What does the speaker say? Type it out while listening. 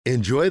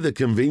Enjoy the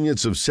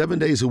convenience of 7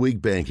 days a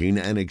week banking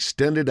and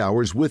extended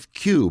hours with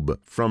Cube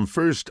from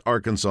First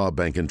Arkansas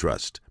Bank and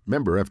Trust.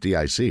 Member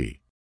FDIC.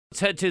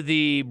 Let's head to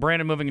the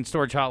Brandon Moving and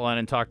Storage Hotline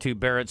and talk to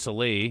Barrett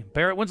Sallee.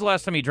 Barrett, when's the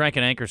last time you drank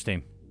an Anchor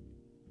Steam?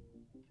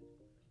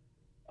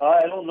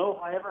 I don't know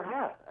if I ever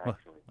have,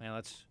 actually.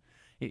 Well,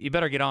 you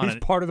better get on it. He's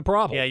part of the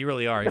problem. Yeah, you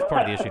really are. He's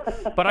part of the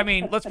issue. But, I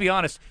mean, let's be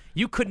honest.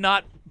 You could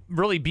not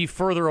really be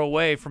further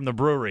away from the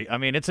brewery. I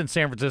mean, it's in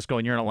San Francisco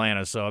and you're in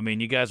Atlanta, so, I mean,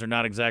 you guys are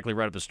not exactly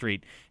right up the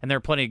street. And there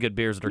are plenty of good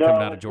beers that are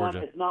coming out of Georgia.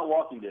 It's not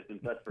walking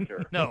distance, that's for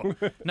sure.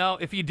 No,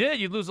 if you did,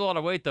 you'd lose a lot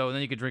of weight, though, and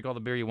then you could drink all the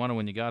beer you wanted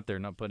when you got there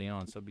and not put any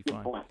on, so it'd be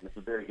fine. Good point. That's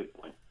a very good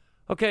point.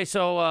 Okay,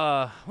 so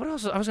what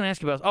else? I was going to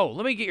ask you about. Oh,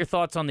 let me get your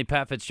thoughts on the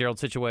Pat Fitzgerald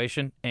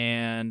situation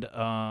and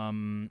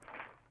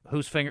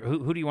who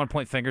do you want to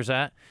point fingers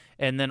at?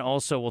 And then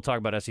also we'll talk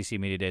about SEC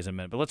Media Days in a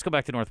minute. But let's go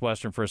back to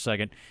Northwestern for a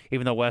second,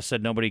 even though Wes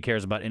said nobody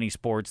cares about any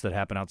sports that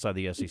happen outside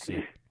the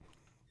SEC.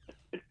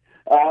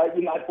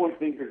 I point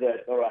fingers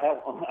at, or I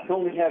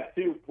only have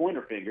two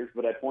pointer fingers,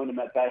 but I point them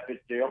at Pat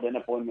Fitzgerald and I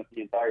point them at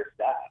the entire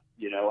staff.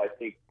 I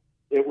think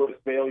it was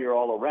failure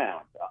all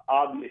around.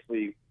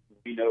 Obviously,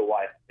 we know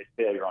why it's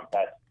failure on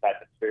Pat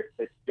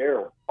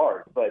Fitzgerald's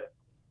part, but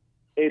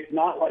it's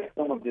not like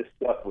some of this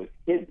stuff was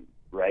hidden,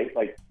 right?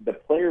 Like the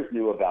players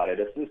knew about it,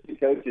 assistant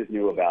coaches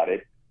knew about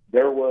it.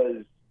 There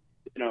was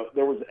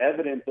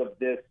evidence of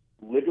this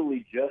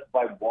literally just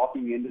by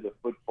walking into the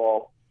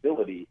football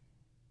facility.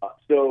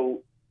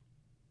 So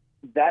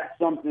that's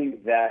something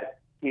that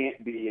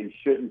can't be and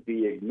shouldn't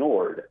be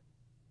ignored.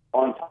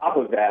 On top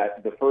of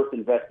that, the first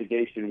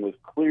investigation was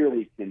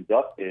clearly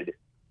conducted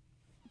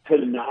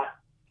to not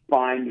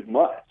find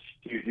much,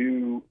 to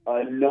do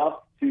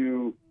enough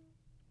to,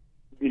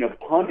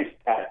 punish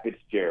Pat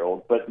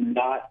Fitzgerald, but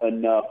not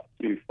enough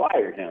to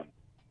fire him.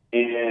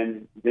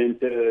 And then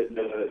to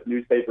the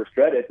newspaper's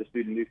credit, the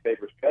student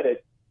newspaper's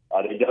credit,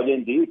 they dug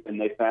in deep and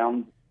they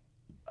found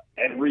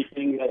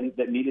everything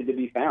that needed to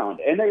be found.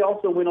 And they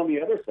also went on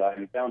the other side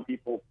and found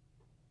people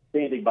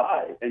standing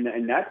by.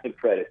 And that's the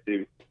credit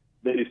to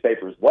the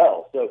newspaper as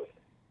well. So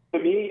to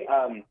me,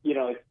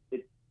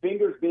 it's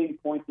fingers being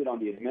pointed on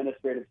the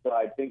administrative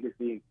side, fingers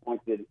being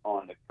pointed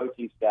on the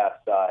coaching staff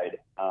side,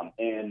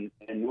 and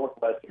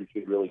Northwestern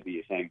should really be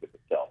ashamed of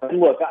itself. And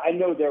look, I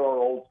know there are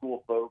old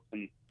school folks,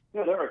 and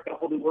there are a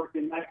couple that work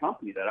in that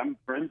company that I'm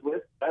friends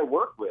with, that I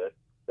work with,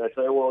 that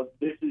say, well,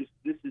 this is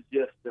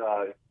just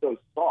so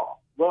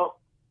soft. Well,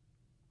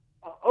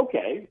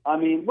 okay. I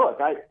mean, look,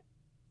 I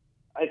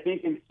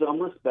think in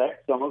some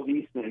respects, some of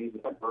these things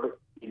that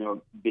we're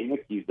being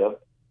accused of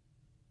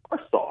are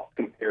soft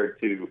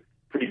compared to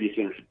previous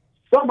generations.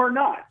 Some are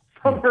not.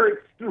 Some are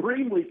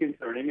extremely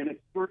concerning and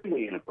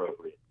extremely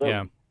inappropriate. So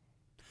yeah.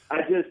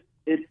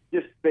 It's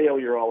just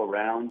failure all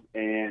around.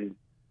 And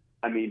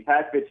I mean,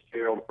 Pat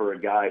Fitzgerald, for a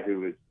guy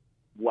who is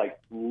like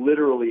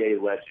literally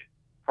a legend,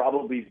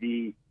 probably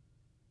the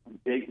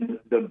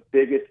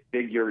biggest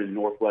figure in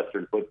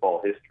Northwestern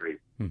football history,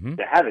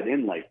 to have it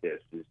in like this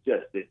is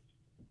just,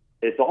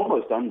 it's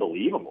almost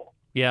unbelievable.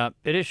 Yeah,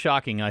 it is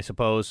shocking, I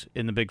suppose,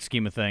 in the big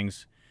scheme of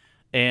things.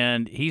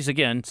 And he's,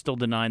 again, still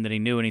denying that he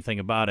knew anything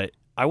about it.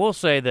 I will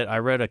say that I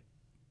read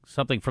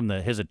something from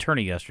his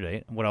attorney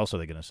yesterday. What else are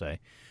they going to say?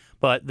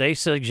 But they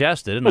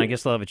suggested, and I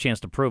guess they'll have a chance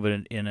to prove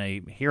it in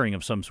a hearing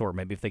of some sort,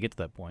 maybe if they get to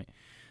that point,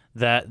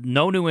 that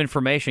no new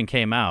information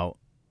came out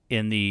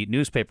in the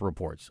newspaper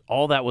reports.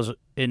 All that was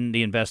in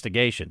the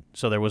investigation.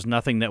 So there was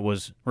nothing that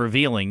was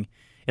revealing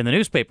in the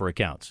newspaper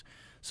accounts.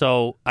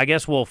 So I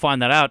guess we'll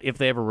find that out if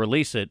they ever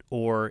release it,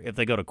 or if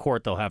they go to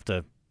court, they'll have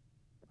to,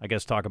 I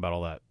guess, talk about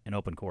all that in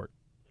open court.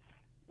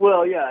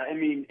 Well, yeah, I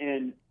mean,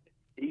 and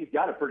he's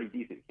got a pretty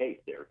decent case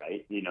there,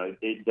 right?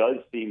 It does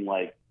seem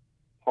like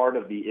part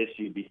of the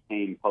issue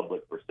became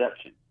public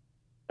perception,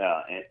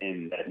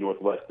 and that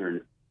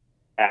Northwestern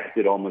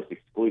acted almost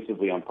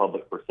exclusively on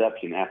public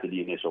perception after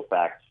the initial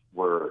facts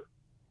were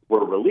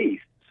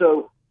released.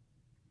 So,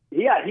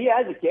 yeah, he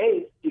has a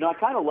case. I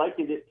kind of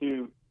likened it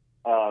to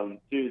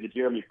the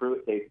Jeremy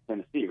Pruitt case in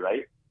Tennessee,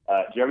 right?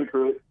 Jeremy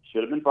Pruitt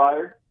should have been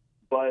fired,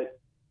 but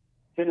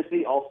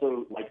Tennessee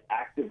also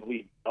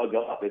actively dug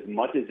up as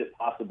much as it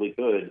possibly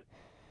could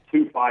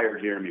to fire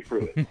Jeremy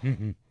Pruitt.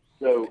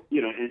 So,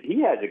 and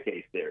he has a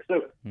case there.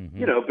 So,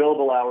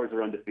 billable hours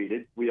are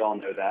undefeated. We all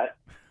know that.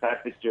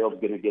 Pat Fitzgerald's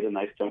going to get a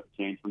nice chunk of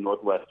change from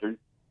Northwestern.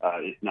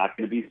 It's not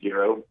going to be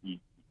zero.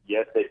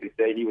 Yes, they can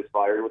say he was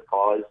fired with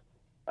cause,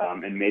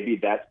 and maybe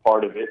that's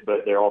part of it,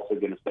 but they're also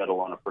going to settle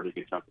on a pretty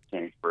good chunk of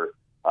change for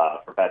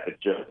Pat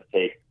Fitzgerald to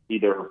take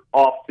either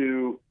off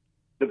to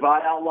the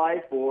buyout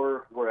life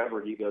or wherever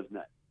he goes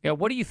next. Yeah,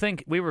 what do you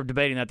think? We were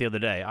debating that the other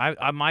day.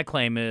 My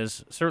claim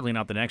is certainly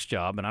not the next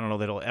job, and I don't know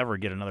that he'll ever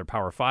get another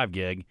Power 5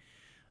 gig.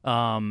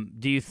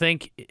 Do you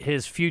think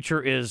his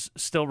future is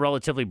still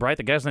relatively bright?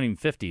 The guy's not even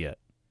 50 yet.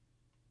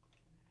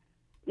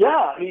 Yeah,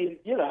 I mean,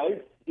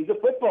 he's a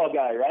football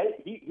guy, right?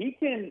 He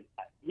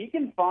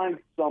can find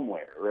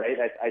somewhere, right?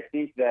 I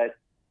think that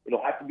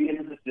it'll have to be in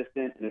his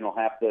assistant, and it'll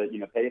have to,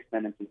 pay his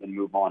penances and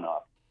move on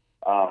up.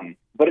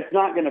 But it's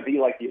not going to be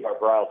like the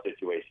Arbrile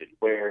situation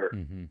where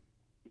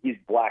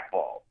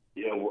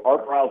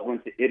Art Briles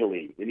went to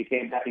Italy, and he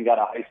came back and got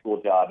a high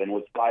school job and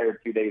was fired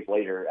 2 days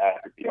later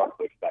after PR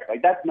pushed back.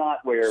 Like, that's not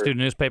where Student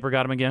newspaper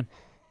got him again.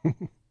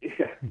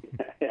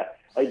 yeah,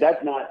 like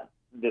that's not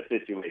the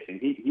situation.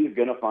 He's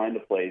going to find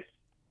a place.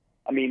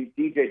 I mean,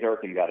 DJ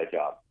Durkin got a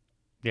job.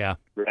 Yeah.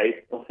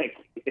 Right. Like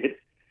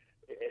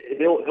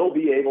he'll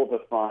be able to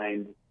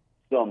find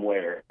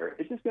somewhere.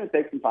 It's just going to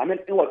take some time. And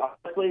look,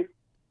 honestly,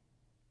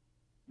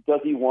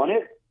 does he want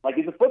it? Like,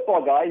 he's a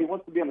football guy. He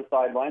wants to be on the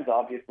sidelines,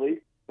 obviously.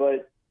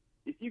 But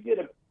if you get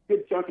a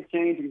good chunk of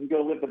change and you can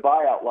go live the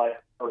buyout life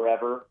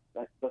forever,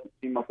 that doesn't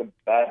seem like a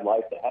bad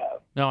life to have.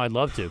 No, I'd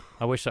love to.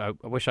 I wish I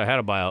had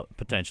a buyout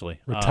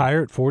potentially.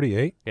 Retire at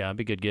 48? Yeah, it'd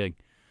be a good gig.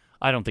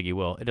 I don't think he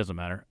will. It doesn't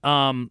matter.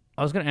 I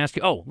was going to ask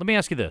you. Oh, let me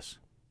ask you this.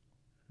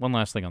 One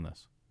last thing on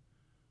this.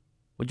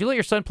 Would you let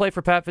your son play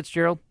for Pat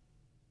Fitzgerald?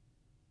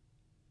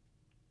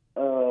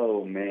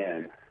 Oh,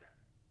 man.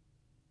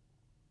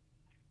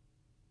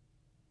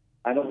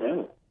 I don't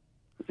know.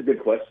 That's a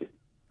good question.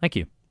 Thank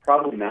you.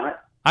 Probably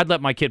not. I'd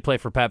let my kid play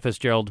for Pat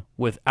Fitzgerald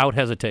without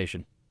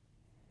hesitation.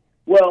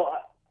 Well,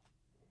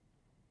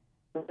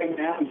 right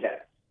now,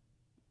 yes.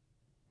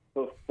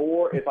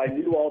 Before, if I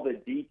knew all the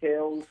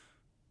details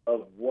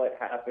of what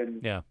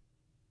happened,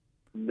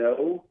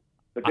 no.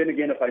 But then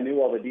again, if I knew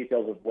all the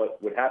details of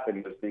what would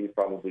happen, those things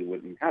probably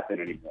wouldn't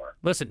happen anymore.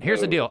 Listen, here's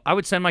the deal. I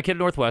would send my kid to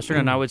Northwestern,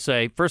 and I would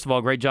say, first of all,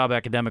 great job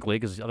academically,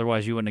 because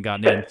otherwise you wouldn't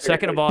have gotten in.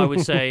 Second of all, I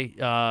would say,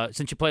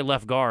 since you play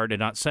left guard and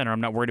not center, I'm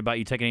not worried about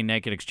you taking any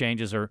naked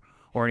exchanges or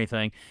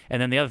anything.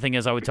 And then the other thing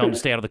is I would tell him to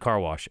stay out of the car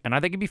wash, and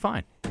I think he'd be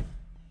fine.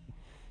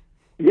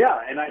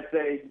 Yeah, and I'd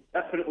say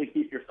definitely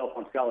keep yourself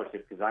on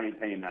scholarship because I ain't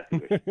paying that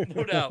tuition.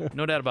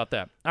 No doubt about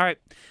that. All right,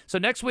 so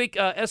next week,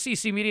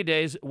 SEC Media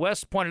Days,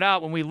 Wes pointed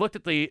out when we looked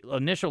at the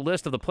initial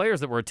list of the players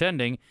that were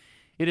attending,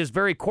 it is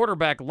very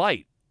quarterback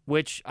light,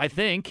 which I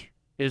think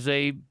is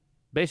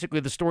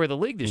basically the story of the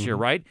league this year,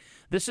 right?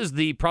 This is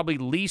the probably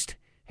least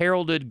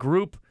heralded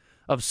group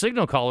of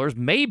signal callers,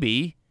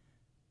 maybe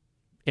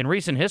in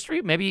recent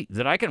history, maybe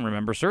that I can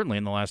remember, certainly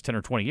in the last 10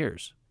 or 20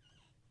 years.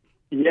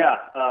 Yeah,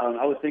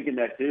 I was thinking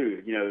that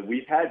too. You know,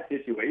 we've had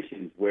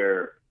situations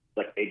where,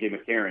 like A.J.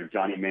 McCarron,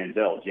 Johnny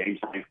Manziel, James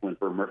Franklin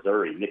for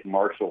Missouri, Nick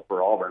Marshall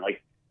for Auburn.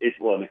 Like, Nick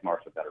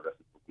Marshall got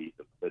arrested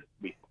for the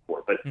week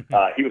before, but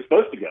he was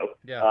supposed to go.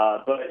 Yeah.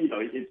 But,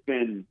 it's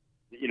been,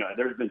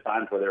 there's been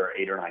times where there are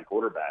 8 or 9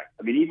 quarterbacks.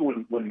 I mean,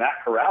 even when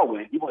Matt Corral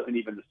went, he wasn't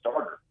even the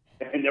starter.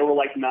 And there were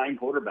like 9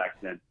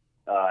 quarterbacks then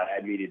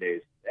at media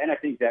days. And I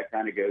think that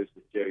kind of goes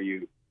to show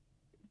you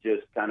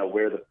just kind of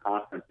where the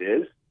conference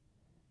is.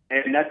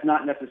 And that's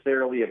not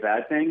necessarily a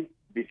bad thing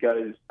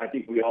because I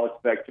think we all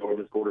expect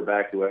Georgia's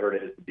quarterback, whoever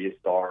it is, to be a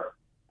star.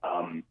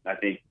 I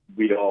think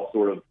we'd all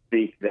sort of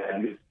think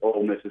that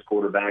Ole Miss's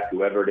quarterback,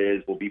 whoever it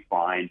is, will be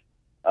fine.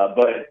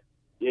 But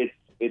it's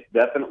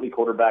definitely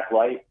quarterback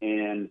light,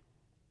 and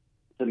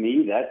to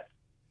me,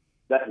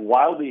 that's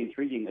wildly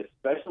intriguing,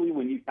 especially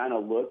when you kind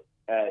of look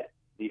at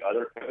the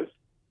other coast,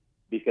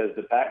 because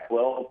the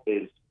Pac-12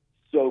 is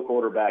so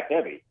quarterback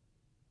heavy.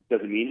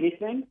 Does it mean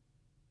anything?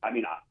 I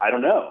mean, I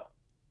don't know.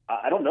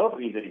 I don't know if it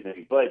means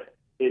anything, but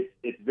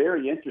it's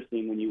very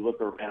interesting when you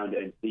look around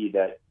and see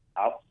that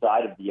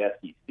outside of the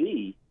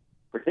SEC,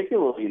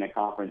 particularly in a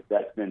conference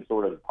that's been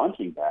sort of a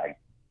punching bag,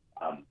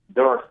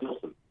 there are still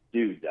some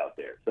dudes out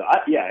there. So,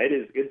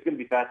 it's going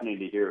to be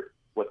fascinating to hear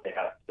what they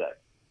have to say.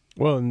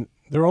 Well, and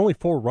there are only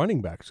 4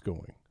 running backs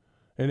going.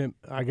 And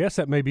I guess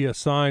that may be a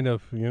sign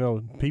of,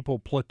 people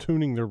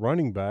platooning their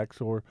running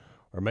backs, or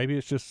maybe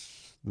it's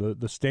just the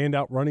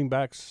standout running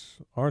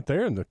backs aren't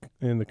there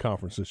in the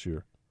conference this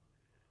year.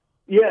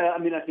 Yeah, I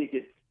mean, I think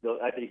it's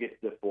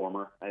the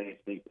former. I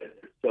think that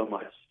there's so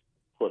much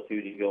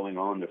platooning going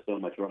on. There's so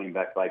much running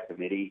back by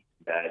committee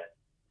that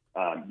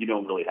you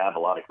don't really have a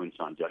lot of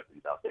Quinshon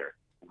Judsons out there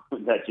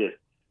that just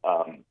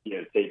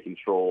take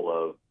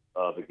control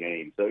of a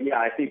game. So yeah,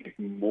 I think it's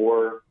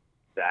more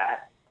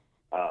that.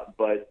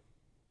 But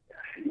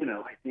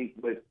I think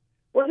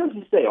let's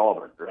just say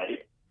Auburn,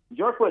 right?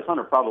 Jarquez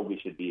Hunter probably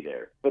should be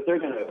there, but they're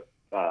going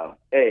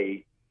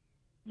to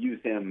use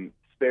him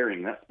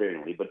not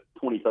sparingly, but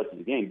 20 touches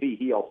a game. B,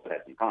 he also had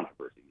some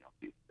controversy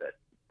that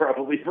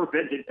probably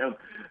prevented him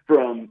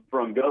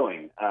from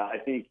going. I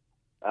think,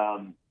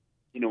 when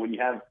you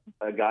have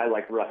a guy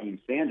like Raheem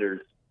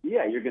Sanders,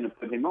 yeah, you're going to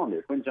put him on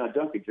there. Quinshon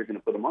Judkins, you're going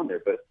to put him on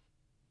there. But,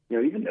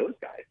 even those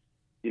guys,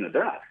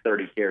 they're not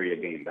 30 carry a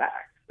game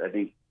backs. I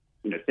think,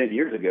 10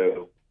 years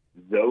ago,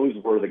 those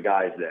were the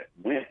guys that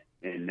went.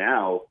 And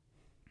now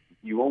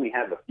you only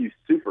have a few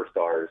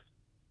superstars,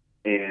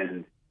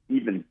 and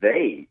even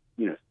they,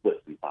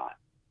 split some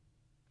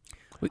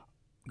time.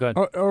 Go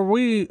ahead. Are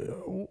we?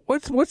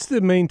 What's the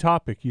main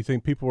topic you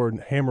think people are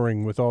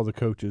hammering with all the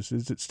coaches?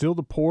 Is it still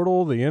the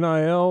portal, the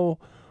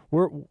NIL?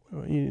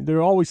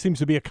 There always seems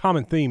to be a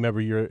common theme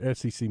every year at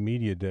SEC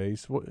Media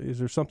Days. Is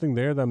there something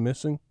there that I'm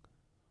missing?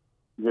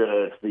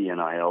 It's the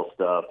NIL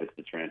stuff. It's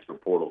the transfer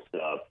portal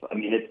stuff. I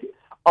mean,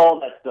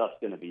 all that stuff's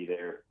going to be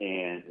there,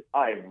 and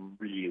I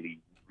really,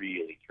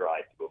 really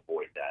try to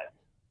avoid that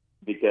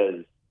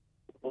because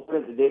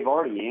they've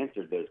already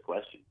answered those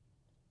questions.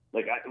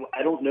 Like,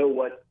 I don't know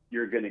what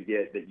you're going to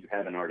get that you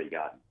haven't already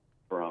gotten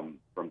from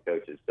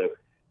coaches. So,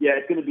 yeah,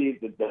 it's going to be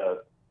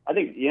I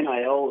think the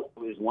NIL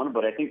is one,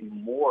 but I think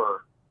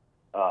more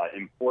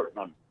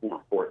important, more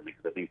importantly,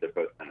 because I think they're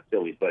both kind of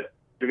silly, but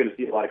you're going to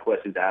see a lot of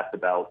questions asked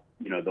about,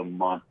 the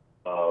month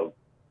of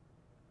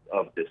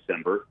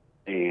December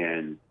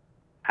and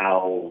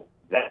how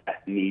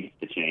that needs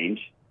to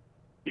change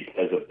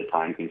because of the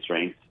time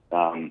constraints.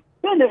 And,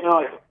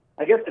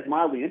 I guess it's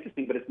mildly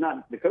interesting, but it's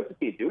not, the coaches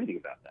can't do anything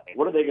about that.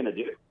 What are they going to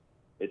do?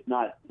 It's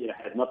not,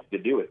 has nothing to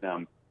do with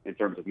them in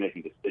terms of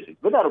making decisions,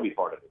 but that'll be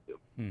part of it too.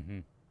 Mm-hmm.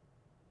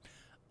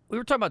 We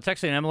were talking about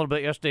Texas A&M a little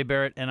bit yesterday,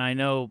 Barrett, and I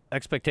know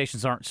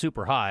expectations aren't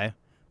super high,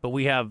 but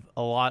we have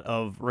a lot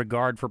of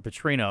regard for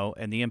Petrino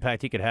and the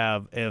impact he could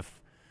have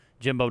if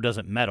Jimbo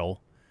doesn't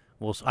meddle.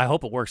 Well, I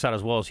hope it works out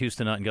as well as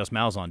Houston Nutt and Gus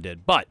Malzahn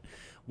did. But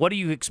what do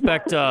you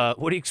expect? What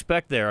do you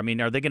expect there? I mean,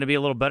 are they going to be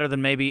a little better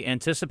than maybe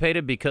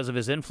anticipated because of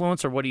his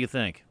influence, or what do you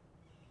think?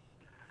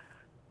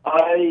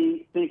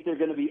 I think they're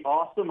going to be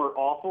awesome or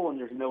awful, and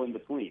there's no in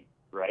between.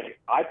 Right?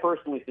 I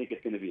personally think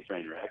it's going to be a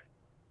train wreck,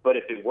 but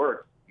if it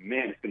works,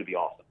 man, it's going to be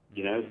awesome.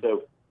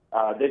 So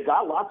they've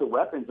got lots of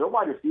weapons. Their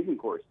wide receiving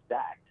core is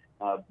stacked.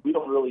 We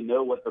don't really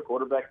know what the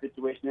quarterback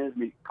situation is. I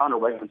mean, Connor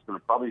Wegman's going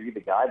to probably be the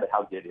guy, but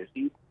how good is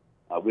he?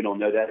 We don't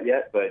know that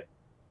yet, but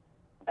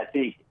I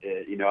think,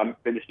 I'm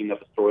finishing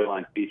up a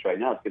storyline piece right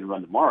now. It's going to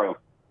run tomorrow.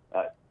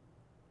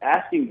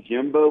 Asking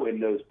Jimbo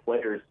and those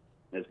players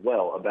as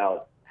well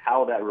about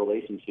how that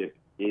relationship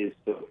is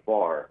so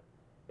far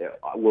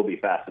will be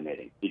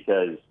fascinating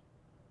because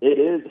it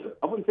is,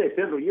 I wouldn't say a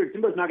pivotal year.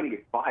 Jimbo's not going to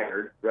get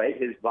fired, right?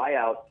 His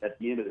buyout at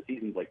the end of the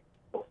season is like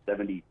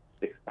 $76,000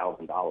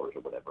 or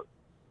whatever.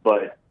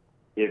 But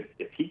if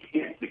he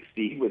can't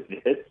succeed with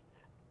this,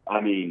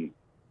 I mean,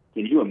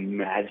 can you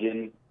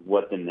imagine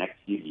what the next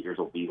few years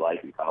will be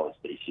like in College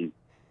Station?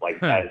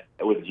 Like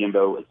with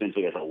Jimbo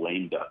essentially as a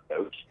lame duck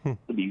coach.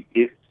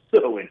 It's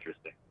so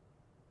interesting.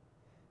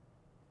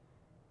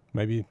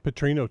 Maybe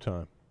Petrino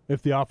time.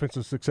 If the offense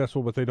is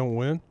successful but they don't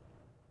win.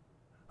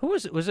 Who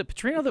was it? Was it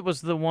Petrino that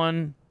was the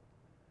one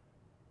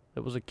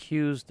that was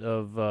accused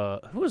of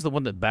who was the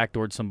one that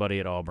backdoored somebody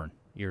at Auburn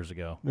years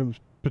ago? It was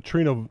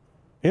Petrino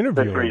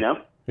interviewing.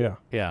 Petrino?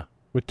 Yeah.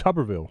 With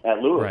Tuberville. At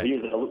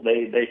Louisville.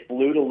 Right. They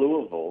flew to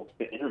Louisville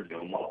to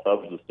interview him while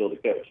Tubbs was still the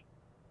coach.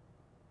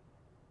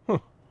 Huh.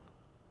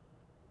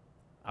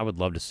 I would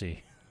love to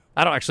see.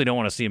 I don't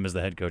want to see him as the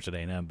head coach at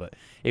A&M, but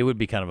it would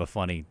be kind of a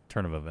funny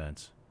turn of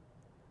events.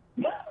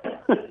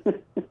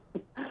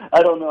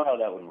 I don't know how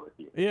that would work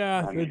either.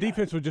 Yeah, the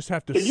defense would just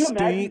have to stink. Can you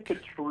stink.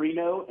 imagine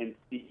Petrino and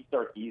Steve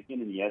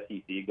Sarkisian in the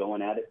SEC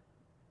going at it?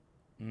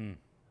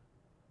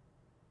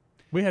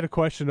 We had a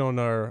question on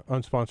our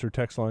unsponsored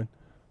text line.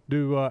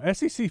 Do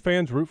SEC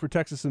fans root for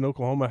Texas and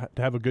Oklahoma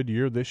to have a good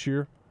year this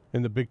year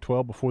in the Big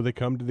 12 before they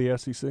come to the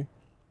SEC?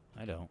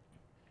 I don't.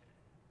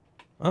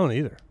 I don't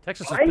either.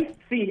 Texas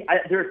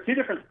there are two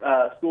different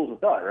schools of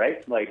thought,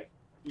 right? Like,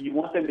 you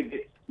want them to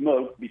get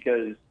smoked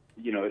because,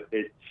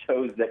 it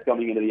shows that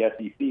coming into the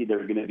SEC,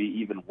 they're going to be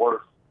even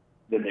worse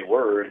than they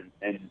were.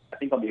 And I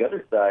think on the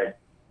other side,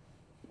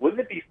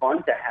 wouldn't it be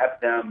fun to have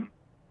them,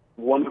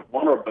 one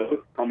or both,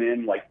 come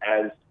in like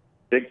as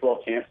Big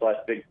 12 champs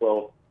 / Big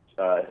 12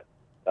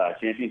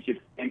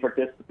 championship game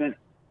participants?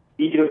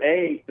 Either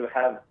A, to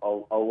have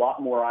a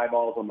lot more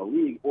eyeballs on the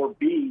league, or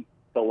B,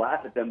 to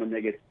laugh at them when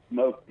they get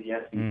smoked in the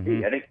SEC.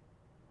 Mm-hmm.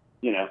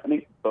 I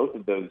think both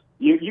of those.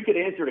 You could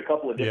answer it a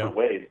couple of different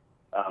ways.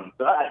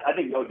 So I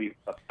think that would be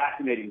a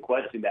fascinating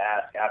question to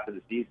ask after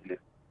the season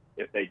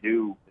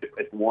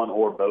if one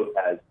or both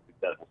has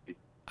successful season.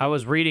 I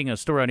was reading a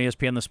story on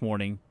ESPN this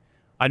morning.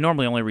 I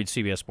normally only read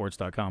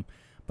CBSSports.com,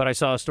 but I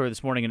saw a story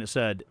this morning and it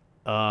said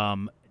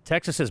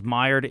Texas is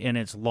mired in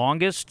its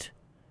longest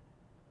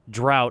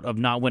drought of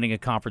not winning a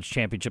conference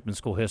championship in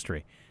school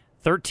history.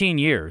 13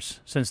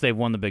 years since they've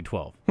won the Big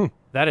 12.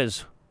 That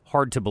is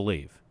hard to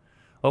believe.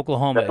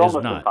 Oklahoma is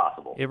not.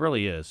 Impossible. It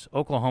really is.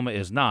 Oklahoma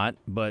is not,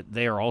 but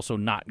they are also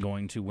not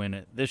going to win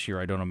it this year,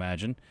 I don't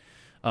imagine.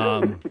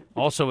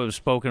 Also, it was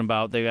spoken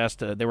about, they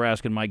were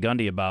asking Mike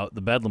Gundy about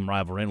the Bedlam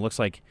rivalry, and it looks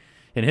like,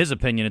 in his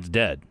opinion, it's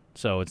dead.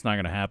 So it's not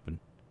going to happen.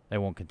 They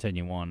won't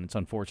continue on. It's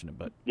unfortunate,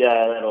 but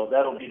yeah,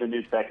 that'll be the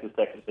new Texas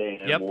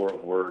A&M. Yep. More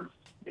words,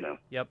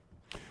 Yep.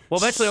 Well,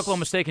 eventually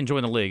Oklahoma State can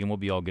join the league, and we'll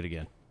be all good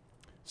again.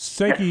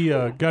 Sankey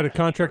got a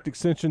contract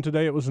extension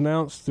today. It was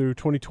announced through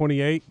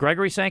 2028.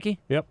 Gregory Sankey?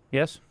 Yep.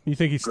 Yes. You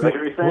think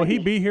will he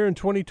be here in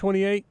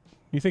 2028?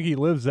 You think he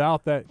lives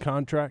out that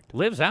contract?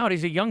 Lives out?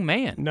 He's a young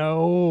man.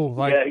 No,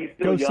 he's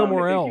still go young.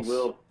 somewhere I else. He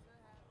will.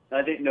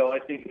 I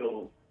think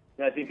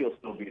he'll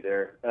still be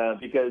there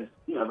because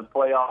the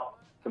playoff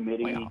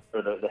committee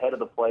or the head of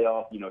the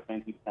playoff.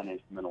 Sankey's kind of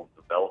instrumental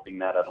in developing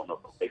that. I don't know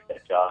if he'll take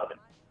that job, and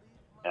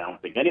I don't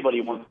think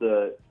anybody wants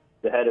the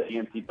head of the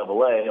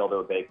NCAA,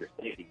 although Baker's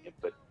taking it,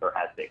 or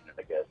has taken it,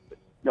 I guess. But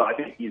no, I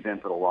think he's in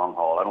for the long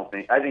haul.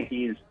 I think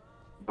he's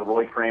the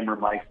Roy Kramer,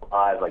 Mike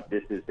Slive, like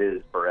this is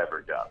his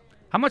forever job.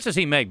 How much does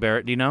he make,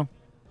 Barrett? Do you know?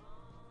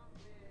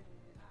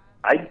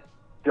 I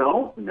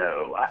don't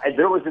know.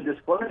 There was a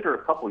disclosure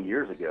a couple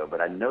years ago,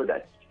 but I know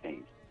that's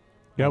changed.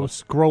 Yeah, I was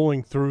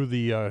scrolling through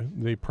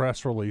the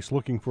press release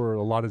looking for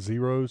a lot of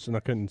zeros, and I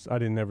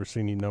didn't ever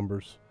see any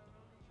numbers.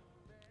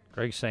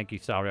 Greg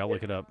Sankey's salary, I'll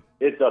look it up.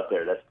 It's up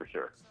there, that's for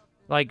sure.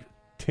 Like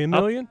 $10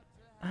 million?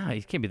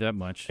 It can't be that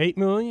much. $8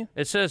 million?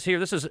 It says here,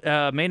 this is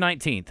May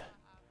 19th.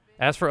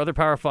 As for other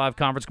Power 5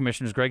 conference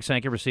commissioners, Greg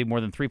Sankey received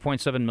more than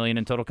 $3.7 million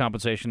in total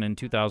compensation in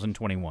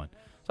 2021. So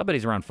I bet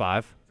he's around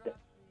 5.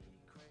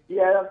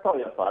 Yeah, that's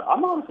probably a 5.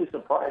 I'm honestly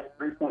surprised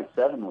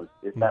 3.7 was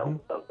if that was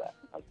so bad.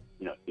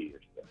 2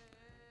 years ago.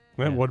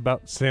 Man, what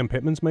about Sam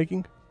Pittman's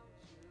making?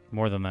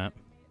 More than that.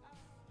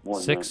 More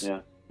than 6?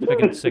 that, He's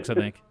making 6, I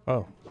think.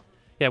 Oh.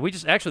 Yeah,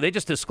 they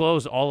just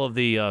disclosed all of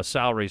the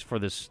salaries for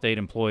the state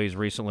employees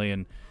recently,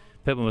 and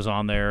Pittman was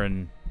on there,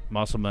 and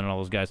Musselman and all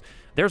those guys.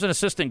 There's an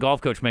assistant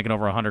golf coach making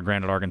over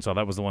 $100,000 at Arkansas.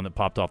 That was the one that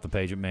popped off the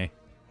page at me.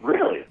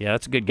 Really? Yeah,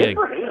 that's a good gig.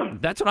 Good for him.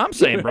 That's what I'm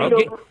saying, bro.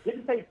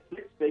 Didn't pay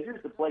 6 figures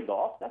to play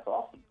golf? That's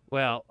awesome.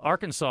 Well,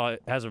 Arkansas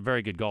has a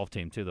very good golf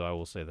team, too, though, I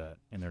will say that,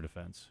 in their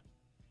defense.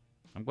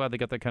 I'm glad they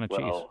got that kind of cheese.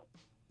 Well,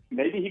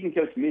 maybe he can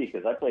coach me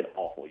because I played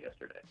awful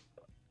yesterday.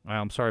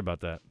 Well, I'm sorry about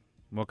that.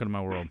 Welcome to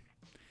my world.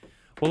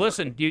 Well,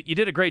 listen, you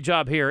did a great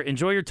job here.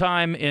 Enjoy your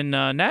time in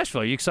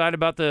Nashville. Are you excited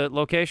about the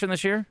location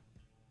this year?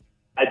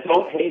 I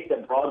don't hate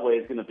that Broadway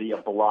is going to be a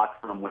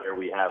block from where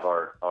we have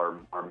our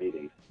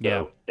meetings.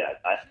 So,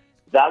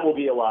 that will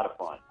be a lot of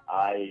fun.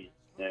 I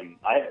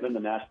haven't been to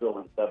Nashville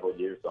in several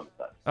years, so I'm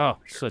excited. Oh,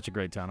 such a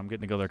great town. I'm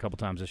getting to go there a couple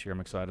times this year. I'm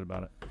excited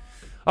about it.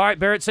 All right,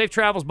 Barrett, safe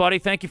travels, buddy.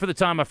 Thank you for the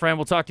time, my friend.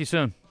 We'll talk to you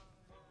soon.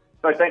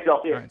 All right, thanks,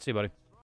 y'all. See you. All right, see you, buddy.